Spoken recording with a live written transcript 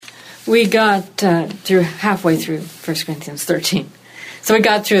we got through halfway through 1 Corinthians 13. So we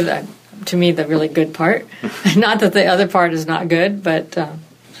got through to me, the really good part. Not that the other part is not good, but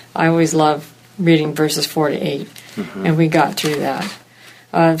I always love reading verses 4 to 8, and we got through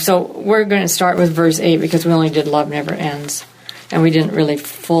that. So we're going to start with verse 8 because we only did Love Never Ends, and we didn't really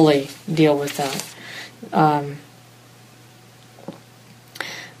fully deal with that.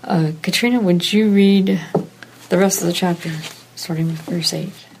 Katrina, would you read the rest of the chapter, starting with verse 8?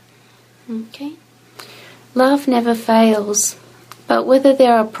 Okay. Love never fails, but whether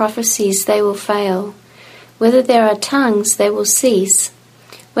there are prophecies, they will fail. Whether there are tongues, they will cease.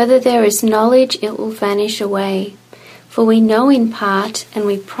 Whether there is knowledge, it will vanish away. For we know in part, and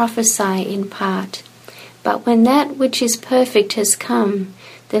we prophesy in part. But when that which is perfect has come,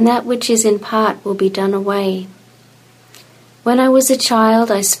 then that which is in part will be done away. When I was a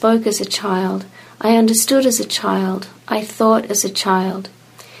child, I spoke as a child. I understood as a child. I thought as a child.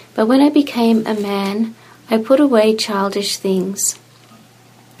 But when I became a man, I put away childish things.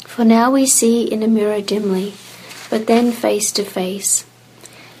 For now we see in a mirror dimly, but then face to face.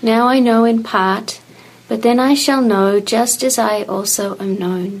 Now I know in part, but then I shall know just as I also am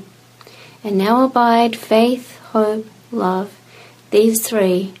known. And now abide faith, hope, love, these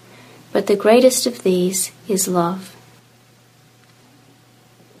three, but the greatest of these is love.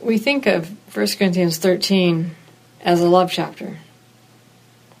 We think of 1 Corinthians 13 as a love chapter.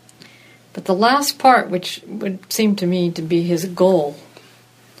 But the last part, which would seem to me to be his goal,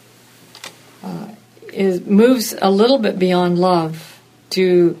 moves a little bit beyond love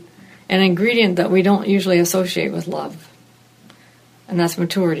to an ingredient that we don't usually associate with love, and that's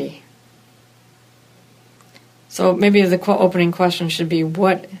maturity. So maybe the opening question should be,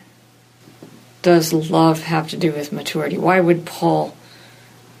 what does love have to do with maturity? Why would Paul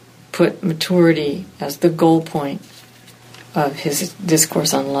put maturity as the goal point of his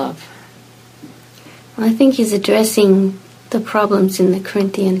discourse on love? Well, I think he's addressing the problems in the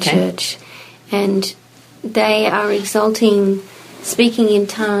Corinthian church, and they are exalting speaking in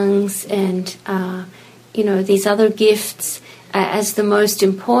tongues and these other gifts as the most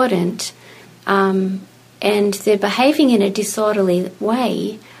important, and they're behaving in a disorderly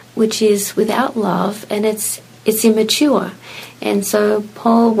way, which is without love, and it's immature. And so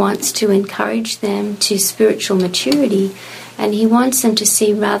Paul wants to encourage them to spiritual maturity, and he wants them to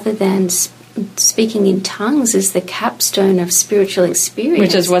see, rather than speaking in tongues as the capstone of spiritual experience,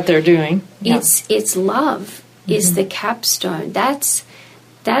 which is what they're doing. It's love is the capstone. That's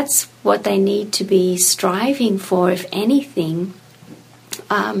what they need to be striving for, if anything.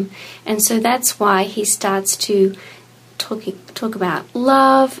 And so that's why he starts to talk about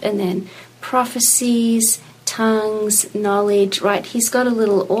love, and then prophecies, tongues, knowledge, right? He's got a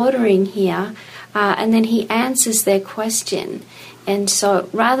little ordering here, and then he answers their question. And so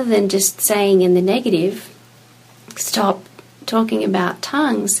rather than just saying in the negative, stop talking about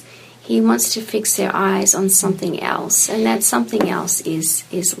tongues, he wants to fix their eyes on something else, and that something else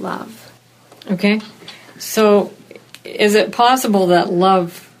is love. Okay. So is it possible that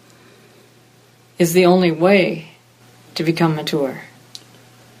love is the only way to become mature?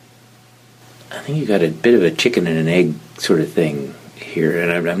 I think you got a bit of a chicken and an egg sort of thing here,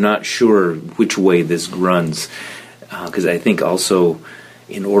 and I'm not sure which way this runs, because I think also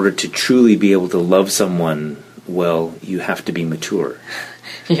in order to truly be able to love someone well, you have to be mature.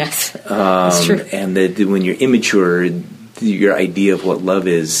 Yes, that's true. And that when you're immature, your idea of what love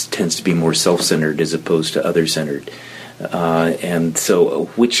is tends to be more self-centered as opposed to other-centered. And so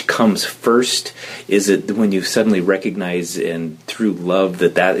which comes first? Is it when you suddenly recognize and through love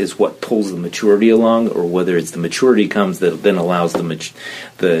that is what pulls the maturity along, or whether it's the maturity comes that then allows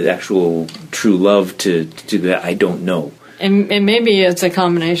the actual true love to do that? I don't know. And maybe it's a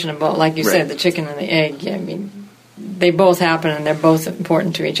combination of both, like you said, the chicken and the egg. I mean, they both happen and they're both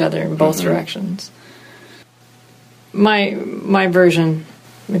important to each other in both directions. My version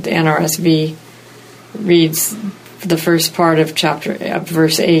with the NRSV reads the first part of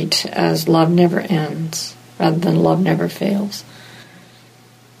verse 8 as love never ends, rather than love never fails.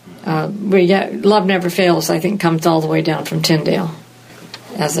 Love never fails, I think, comes all the way down from Tyndale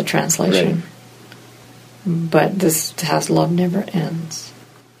as a translation. Right. But this has love never ends.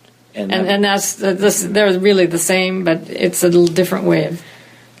 And that's they're really the same, but it's a little different way of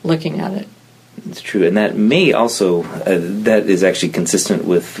looking at it. It's true, and that may also that is actually consistent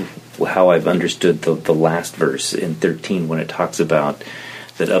with how I've understood the last verse in 13 when it talks about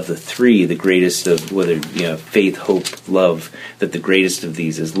that of the three, the greatest of faith, hope, love, that the greatest of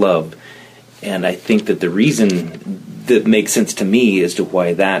these is love. And I think that the reason that makes sense to me as to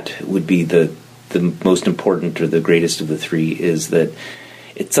why that would be the most important or the greatest of the three is that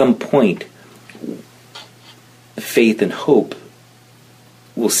at some point, faith and hope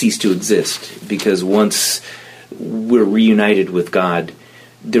will cease to exist, because once we're reunited with God,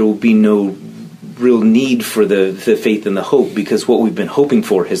 there will be no real need for the faith and the hope, because what we've been hoping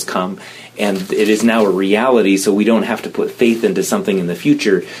for has come, and it is now a reality, so we don't have to put faith into something in the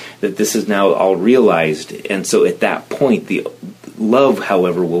future, that this is now all realized. And so at that point, the love,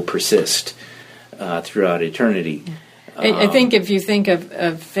 however, will persist throughout eternity. I think if you think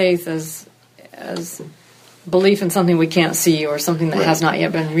of faith as belief in something we can't see, or something that has not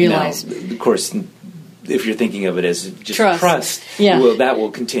yet been realized. Now, of course, if you're thinking of it as just trust, well, that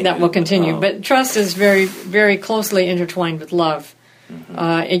will continue. That will continue. But trust is very, very closely intertwined with love.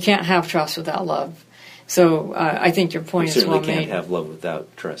 Mm-hmm. You can't have trust without love. So I think your point is well made. Certainly can't have love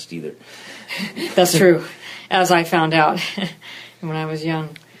without trust either. That's true, as I found out when I was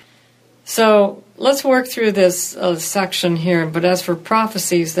young. So let's work through this section here. But as for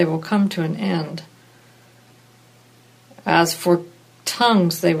prophecies, they will come to an end. As for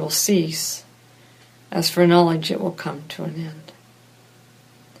tongues, they will cease. As for knowledge, it will come to an end.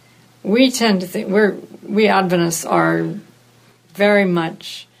 We tend to think, we Adventists are very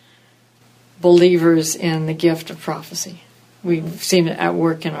much believers in the gift of prophecy. We've seen it at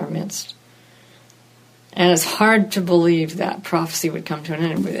work in our midst. And it's hard to believe that prophecy would come to an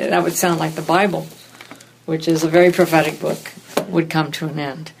end. That would sound like the Bible, which is a very prophetic book, would come to an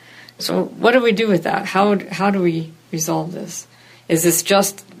end. So what do we do with that? How do we resolve this? Is this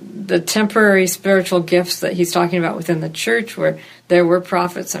just the temporary spiritual gifts that he's talking about within the church, where there were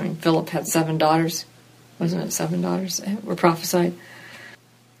prophets? I mean, Philip had 7 daughters. Wasn't it 7 daughters were prophesied?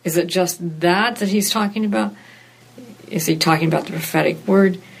 Is it just that he's talking about? Is he talking about the prophetic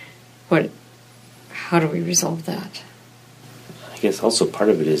word? How do we resolve that? I guess also part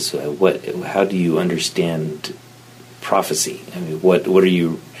of it is how do you understand prophecy? I mean, what are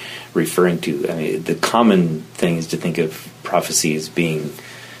you referring to? I mean, the common thing is to think of prophecy as being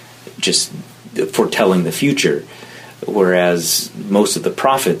just foretelling the future, whereas most of the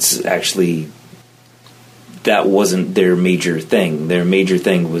prophets actually, that wasn't their major thing. Their major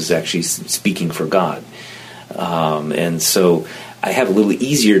thing was actually speaking for God. And so I have a little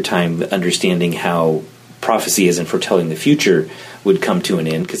easier time understanding how prophecy as in foretelling the future would come to an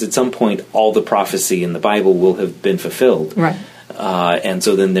end, because at some point all the prophecy in the Bible will have been fulfilled. Right. And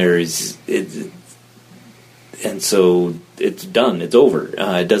so then and so it's done. It's over.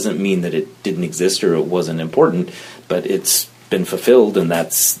 It doesn't mean that it didn't exist or it wasn't important, but it's been fulfilled, and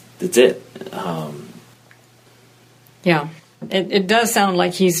that's it. Yeah, it does sound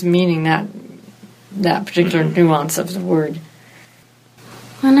like he's meaning that particular nuance of the word.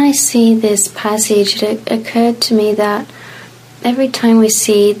 When I see this passage, it occurred to me that every time we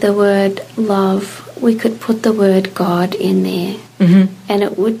see the word love, we could put the word God in there. Mm-hmm. And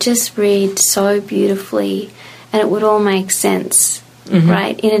it would just read so beautifully, and it would all make sense, mm-hmm.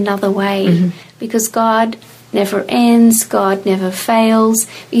 right, in another way. Mm-hmm. Because God never ends, God never fails.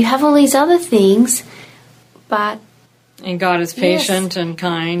 You have all these other things, but... And God is patient and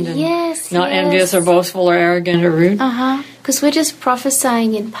kind and not yes. envious or boastful or arrogant or rude. Because we're just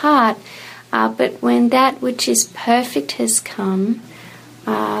prophesying in part, but when that which is perfect has come,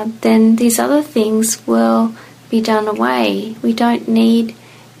 then these other things will be done away. We don't need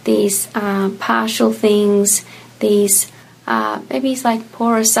these partial things, these maybe it's like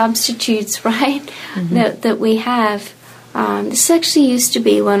poorer substitutes, right, mm-hmm. that we have. This actually used to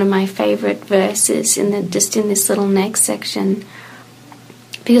be one of my favorite verses in this little next section,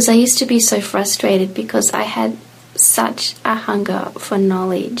 because I used to be so frustrated because I had such a hunger for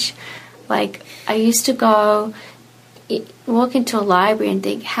knowledge. Like, I used to walk into a library and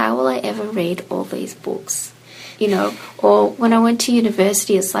think, how will I ever read all these books? You know, or when I went to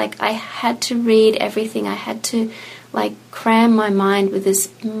university, it's like I had to read everything. I had to, like, cram my mind with as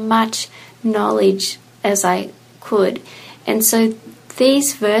much knowledge as I could. And so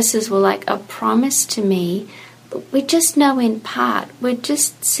these verses were like a promise to me, but we just know in part. We're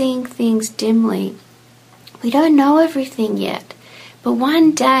just seeing things dimly. We don't know everything yet. But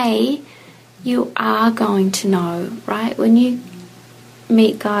one day you are going to know, right? When you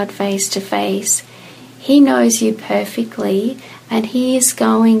meet God face to face, He knows you perfectly, and He is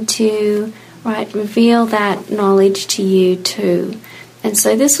going to, right, reveal that knowledge to you too. And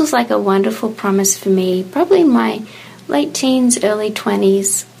so this was like a wonderful promise for me, probably in my late teens, early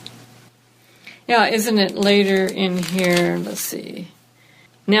 20s. Yeah, isn't it later in here? Let's see.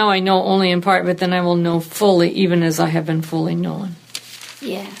 Now I know only in part, but then I will know fully, even as I have been fully known.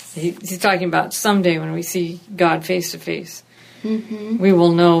 Yes. He's talking about someday when we see God face to face. Mm-hmm. We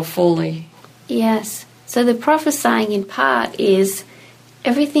will know fully. Yes. So the prophesying in part is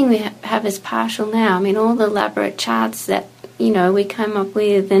everything we have is partial now. I mean, all the elaborate charts that, we come up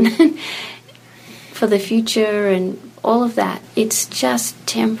with and for the future and all of that, it's just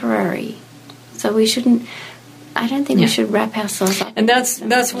temporary. So we shouldn't, I don't think we should wrap ourselves up. And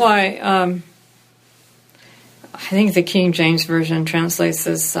that's why I think the King James Version translates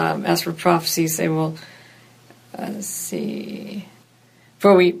this, as for prophecies, they will,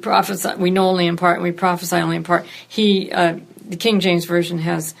 for we prophesy, we know only in part, and we prophesy only in part. The King James Version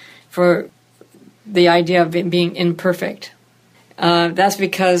has for the idea of it being imperfect. That's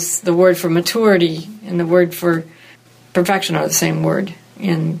because the word for maturity and the word for perfection are the same word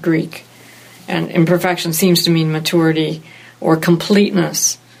in Greek. And imperfection seems to mean maturity or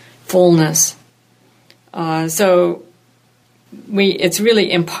completeness, fullness. So it's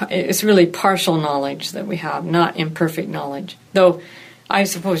really partial knowledge that we have, not imperfect knowledge. Though I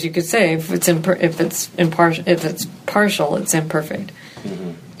suppose you could say if it's partial, it's imperfect.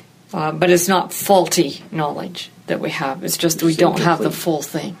 Mm-hmm. But it's not faulty knowledge that we have. It's just we don't have the full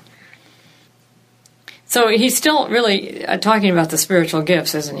thing. So he's still really talking about the spiritual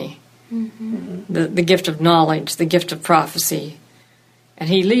gifts, isn't he? Mm-hmm. The gift of knowledge, the gift of prophecy. And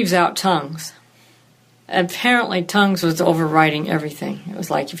he leaves out tongues. Apparently tongues was overriding everything. It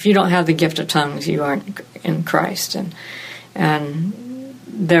was like, if you don't have the gift of tongues, you aren't in Christ. And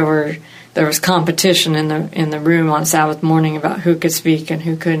there was competition in the room on Sabbath morning about who could speak and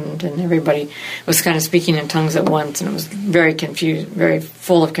who couldn't, and everybody was kind of speaking in tongues at once, and it was very confused, very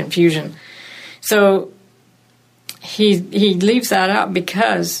full of confusion. So he leaves that out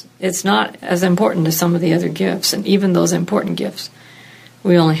because it's not as important as some of the other gifts, and even those important gifts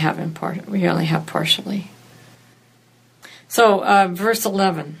we only have partially. So verse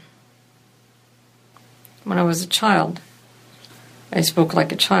 11. When I was a child, I spoke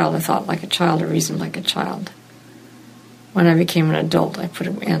like a child, I thought like a child, I reasoned like a child. When I became an adult, I put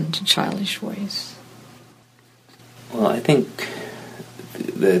an end to childish ways. Well, I think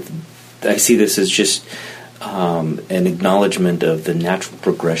that I see this as just an acknowledgement of the natural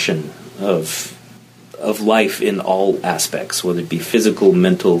progression of life in all aspects, whether it be physical,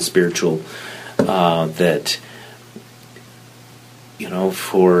 mental, spiritual, that,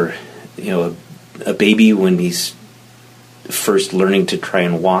 for, a baby when he's first learning to try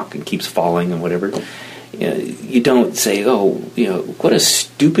and walk and keeps falling and whatever, you don't say, what a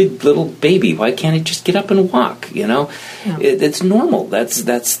stupid little baby. Why can't he just get up and walk? It's normal. That's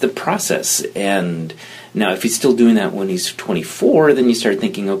the process. And now if he's still doing that when he's 24, then you start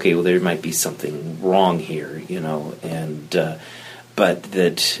thinking, okay, well, there might be something wrong here, and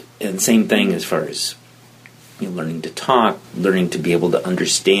same thing as far as learning to talk, learning to be able to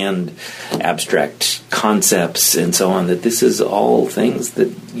understand abstract concepts and so on, that this is all things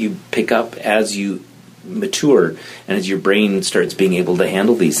that you pick up as you mature and as your brain starts being able to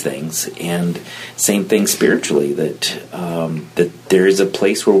handle these things. And same thing spiritually, that there is a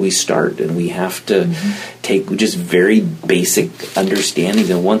place where we start and we have to take just very basic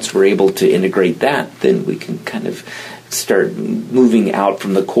understanding, and once we're able to integrate that, then we can kind of start moving out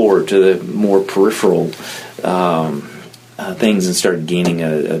from the core to the more peripheral things and start gaining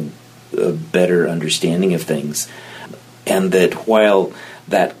a better understanding of things. And that while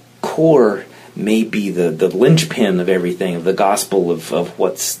that core may be the linchpin of everything, of the gospel of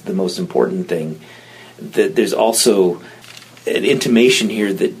what's the most important thing, that there's also an intimation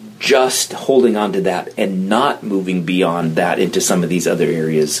here that just holding on to that and not moving beyond that into some of these other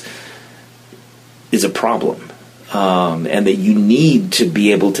areas is a problem. And that you need to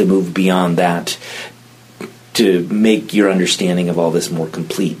be able to move beyond that to make your understanding of all this more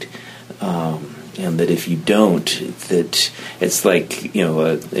complete. And that if you don't, that it's like,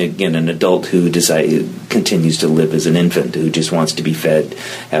 again, an adult who continues to live as an infant, who just wants to be fed,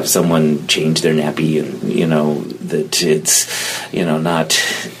 have someone change their nappy, and, that it's,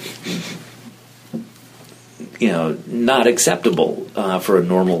 not acceptable for a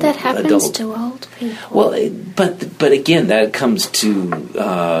normal adult. That happens to old people. Well, but again, that comes to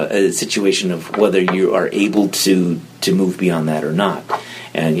a situation of whether you are able to move beyond that or not.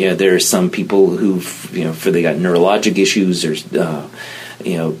 And there are some people who've they got neurologic issues, or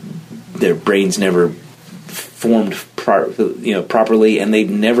their brains never formed properly, and they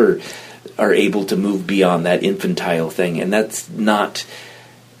never are able to move beyond that infantile thing, and that's not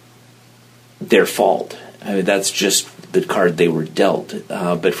their fault. I mean, that's just the card they were dealt.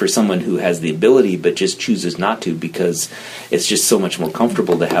 But for someone who has the ability but just chooses not to because it's just so much more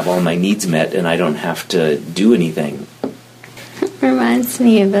comfortable to have all my needs met and I don't have to do anything. Reminds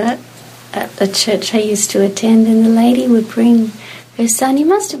me of it at the church I used to attend, and the lady would bring her son. He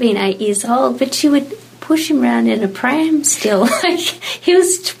must have been 8 years old, but she would put push him around in a pram still. Like, he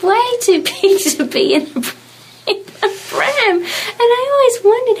was way too big to be in a pram. And I always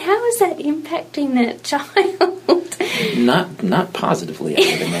wondered, how is that impacting that child? Not positively, I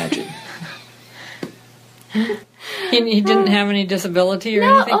would imagine. He didn't have any disability or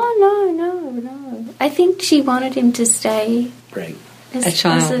anything? Oh, no. I think she wanted him to stay. Right. A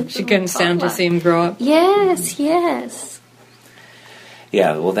child. She couldn't stand to see him grow up. Yes.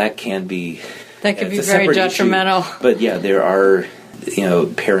 Yeah, well, that can be... That could be very detrimental. Issue. But yeah, there are,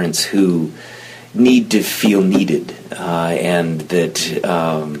 parents who need to feel needed, and that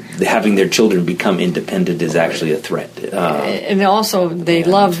having their children become independent is actually a threat. And also, they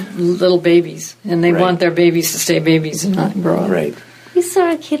love little babies, and they want their babies to stay babies and not grow up. Right. We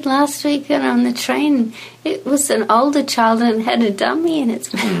saw a kid last week on the train. It was an older child and had a dummy in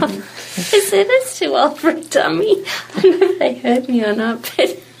its mouth. I said, "It's too old for a dummy." I don't know if they heard me or not, but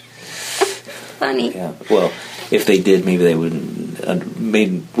funny. Yeah. Well, if they did, maybe they wouldn't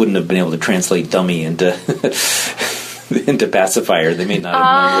have been able to translate dummy into into pacifier. They may not have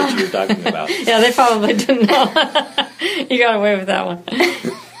known what you were talking about. Yeah, they probably didn't know. You got away with that one.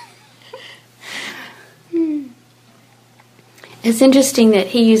 It's interesting that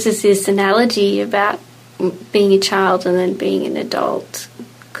he uses this analogy about being a child and then being an adult,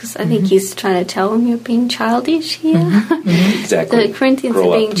 because I think he's trying to tell them you're being childish here. Exactly. The Corinthians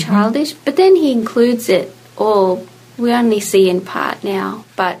are being childish, but then he includes it all. We only see in part now,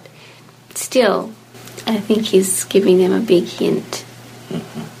 but still, I think he's giving them a big hint.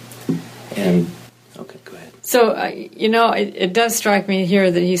 And okay, go ahead. So it does strike me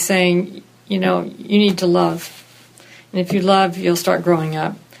here that he's saying, you need to love. And if you love, you'll start growing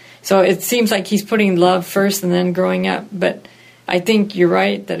up. So it seems like he's putting love first and then growing up. But I think you're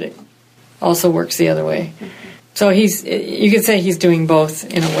right that it also works the other way. So you could say he's doing both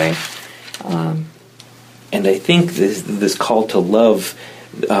in a way. And I think this call to love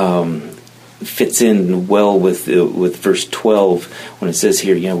fits in well with verse 12 when it says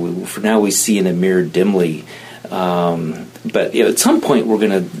here, for now we see in a mirror dimly. But at some point we're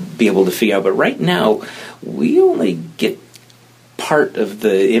going to be able to figure out. But right now, we only get part of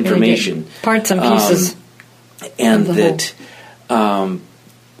the information, parts and pieces, and that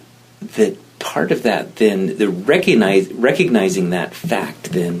part of that then the recognizing that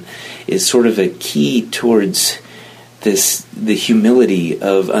fact then is sort of a key towards the humility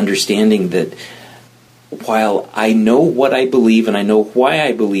of understanding that while I know what I believe and I know why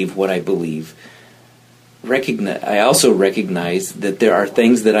I believe what I believe. I also recognize that there are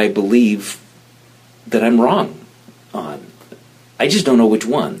things that I believe that I'm wrong on. I just don't know which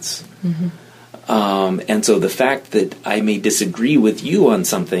ones. And so the fact that I may disagree with you on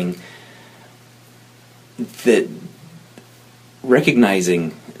something, that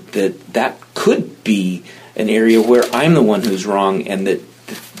recognizing that could be an area where I'm the one who's wrong, and that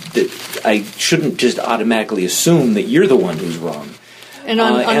I shouldn't just automatically assume that you're the one who's wrong. And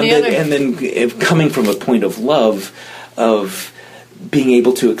then coming from a point of love, of being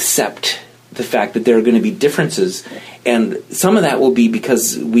able to accept the fact that there are going to be differences, and some of that will be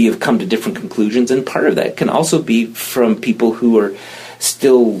because we have come to different conclusions, and part of that can also be from people who are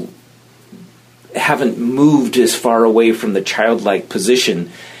still haven't moved as far away from the childlike position,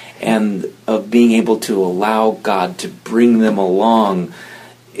 and of being able to allow God to bring them along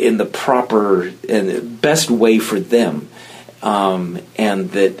in the proper and best way for them.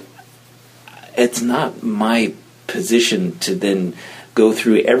 And that it's not my position to then go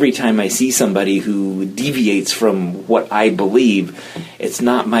through every time I see somebody who deviates from what I believe. It's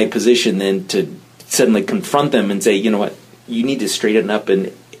not my position then to suddenly confront them and say, you know what, you need to straighten up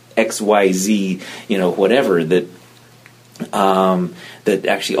in X, Y, Z, whatever. That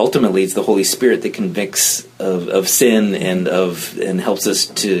actually ultimately it's the Holy Spirit that convicts of sin and helps us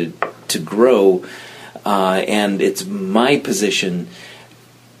to grow. And it's my position,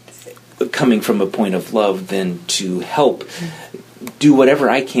 coming from a point of love, then to help do whatever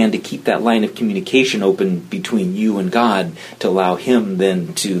I can to keep that line of communication open between you and God, to allow Him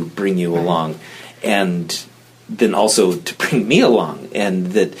then to bring you along, and then also to bring me along,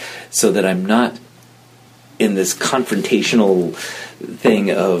 and so that I'm not in this confrontational thing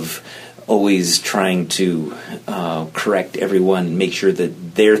of always trying to correct everyone and make sure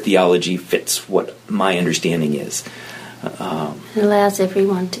that their theology fits what my understanding is. It allows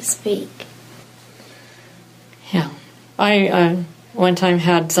everyone to speak. Yeah. I one time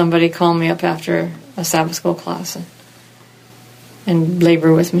had somebody call me up after a Sabbath school class and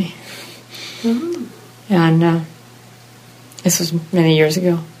labor with me. Mm-hmm. And this was many years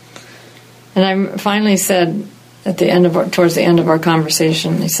ago. And I finally said, towards the end of our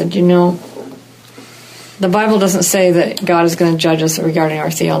conversation, I said, the Bible doesn't say that God is going to judge us regarding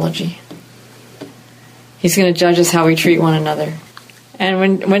our theology. He's going to judge us how we treat one another.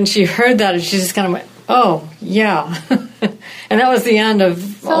 And when she heard that, she just kind of went, oh, yeah. And that was the end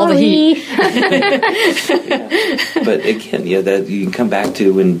of all the heat. But again, that you can come back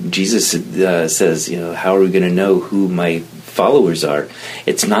to when Jesus says, how are we going to know who my followers are?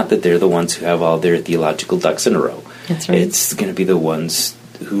 It's not that they're the ones who have all their theological ducks in a row. That's right. It's going to be the ones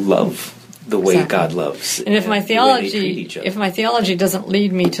who love the way exactly. God loves. And if my theology doesn't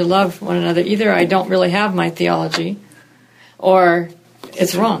lead me to love one another, either I don't really have my theology, or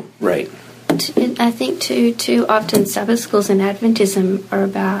it's wrong. Right. I think too often Sabbath schools and Adventism are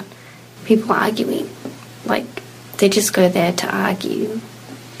about people arguing. Like, they just go there to argue,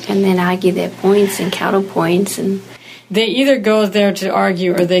 and then argue their points and counterpoints, and they either go there to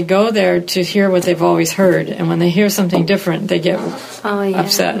argue or they go there to hear what they've always heard. And when they hear something different, they get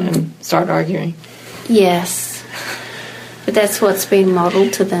upset and start arguing. Yes. But that's what's being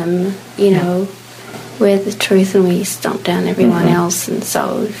modeled to them, know. We're the truth and we stomp down everyone else. And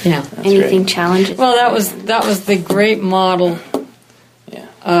so anything challenges. Well, that was the great model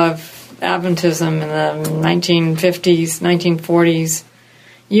of Adventism in the 1950s, 1940s.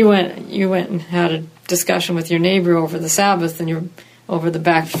 You went and had a discussion with your neighbor over the Sabbath, and you're over the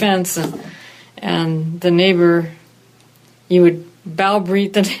back fence, and the neighbor, you would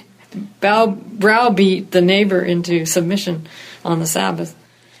browbeat the neighbor into submission on the Sabbath.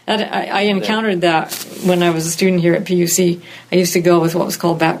 I encountered that when I was a student here at PUC. I used to go with what was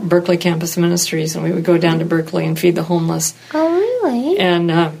called Berkeley Campus Ministries, and we would go down to Berkeley and feed the homeless. Oh, really?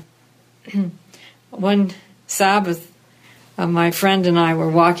 And one Sabbath, my friend and I were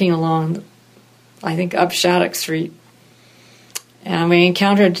walking along, I think up Shattuck Street, and we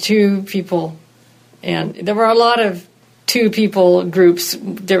encountered two people, and there were a lot of two people groups.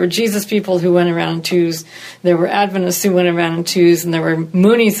 There were Jesus people who went around in twos, there were Adventists who went around in twos, and there were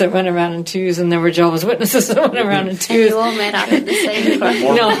Moonies that went around in twos, and there were Jehovah's Witnesses that went around in twos. And you all met up at the same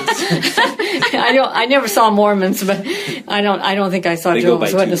time. No, I never saw Mormons, but I don't think I saw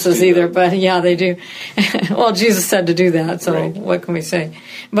Jehovah's Witnesses either. But yeah, they do. Well, Jesus said to do that, so what can we say?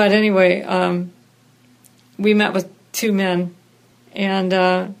 But anyway, we met with two men,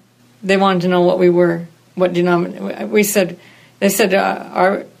 and they wanted to know what we were. What denomination? We said, they said,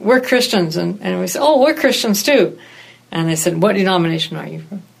 we're Christians, and we said, oh, we're Christians too. And they said, what denomination are you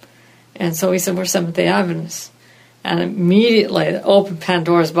from? And so we said, we're Seventh-day Adventists. And immediately it opened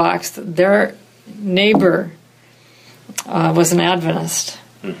Pandora's box. Their neighbor was an Adventist,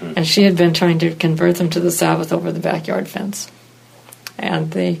 and she had been trying to convert them to the Sabbath over the backyard fence.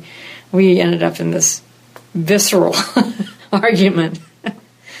 And we ended up in this visceral argument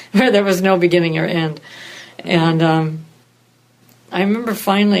where there was no beginning or end. And I remember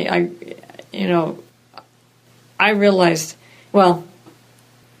finally, I realized, well,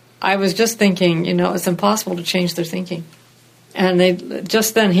 I was just thinking, it's impossible to change their thinking. And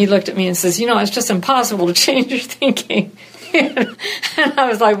he looked at me and says, it's just impossible to change your thinking. And I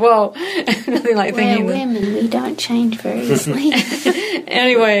was like, whoa. Nothing like thinking. We're women, we don't change very easily.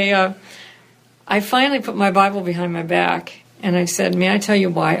 Anyway, I finally put my Bible behind my back, and I said, may I tell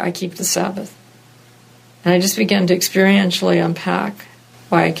you why I keep the Sabbath? And I just began to experientially unpack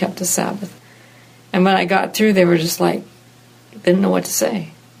why I kept the Sabbath. And when I got through, they were just like, they didn't know what to say.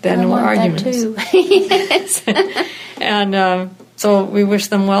 They had no more arguments. Yes. And so we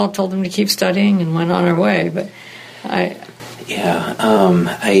wished them well, told them to keep studying, and went on our way. But I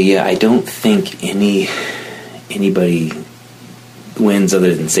don't think anybody wins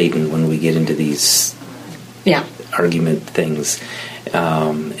other than Satan when we get into these argument things,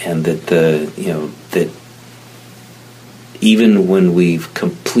 and that that even when we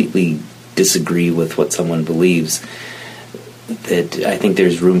completely disagree with what someone believes, that I think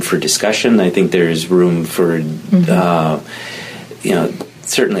there's room for discussion. I think there's room for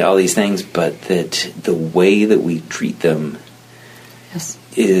certainly all these things, but that the way that we treat them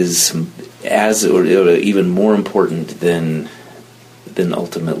is as or even more important than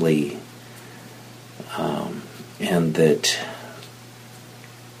ultimately, and that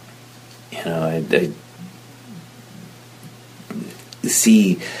I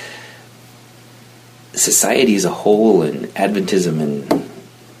see society as a whole, and Adventism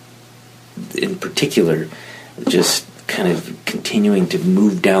in particular, just kind of continuing to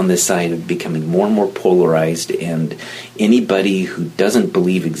move down this side of becoming more and more polarized, and anybody who doesn't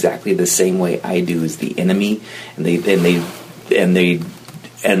believe exactly the same way I do is the enemy, and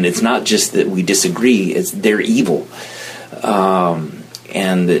it's not just that we disagree, it's they're evil.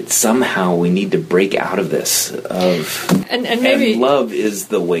 and that somehow we need to break out of this. And maybe love is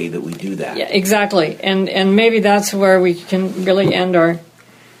the way that we do that. Yeah, exactly. And maybe that's where we can really end our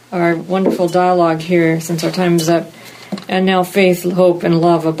wonderful dialogue here, since our time is up. And now faith, hope, and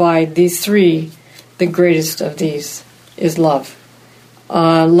love abide. These three, the greatest of these is love.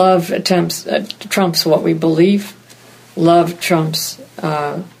 Love trumps what we believe. Love trumps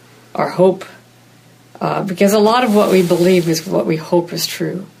our hope. Because a lot of what we believe is what we hope is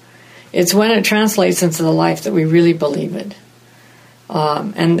true. It's when it translates into the life that we really believe it.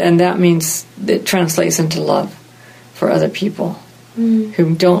 And that means it translates into love for other people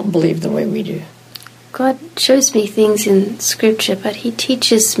who don't believe the way we do. God shows me things in Scripture, but He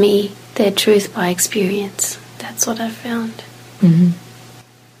teaches me their truth by experience. That's what I've found. Mm-hmm.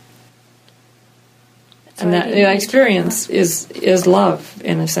 And that experience is love,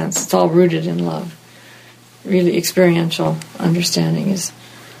 in a sense. It's all rooted in love. Really experiential understanding is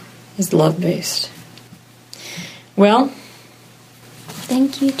love-based. Well,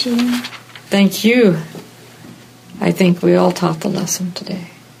 thank you, Jim. Thank you. I think we all taught the lesson today.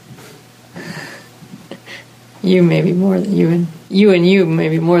 You maybe more than you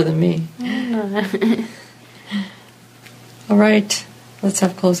maybe more than me. All right, let's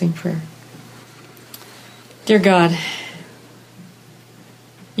have closing prayer. Dear God,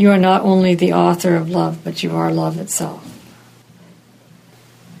 you are not only the author of love, but you are love itself.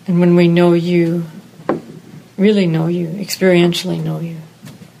 And when we know you, really know you, experientially know you,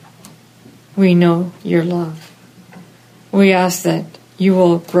 we know your love. We ask that you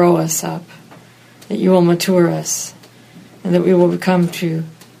will grow us up, that you will mature us, and that we will come to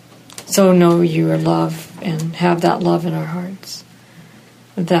so know your love and have that love in our hearts,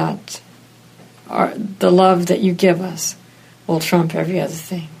 that the love that you give us will trump every other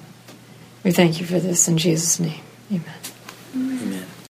thing. We thank you for this in Jesus' name. Amen. Amen.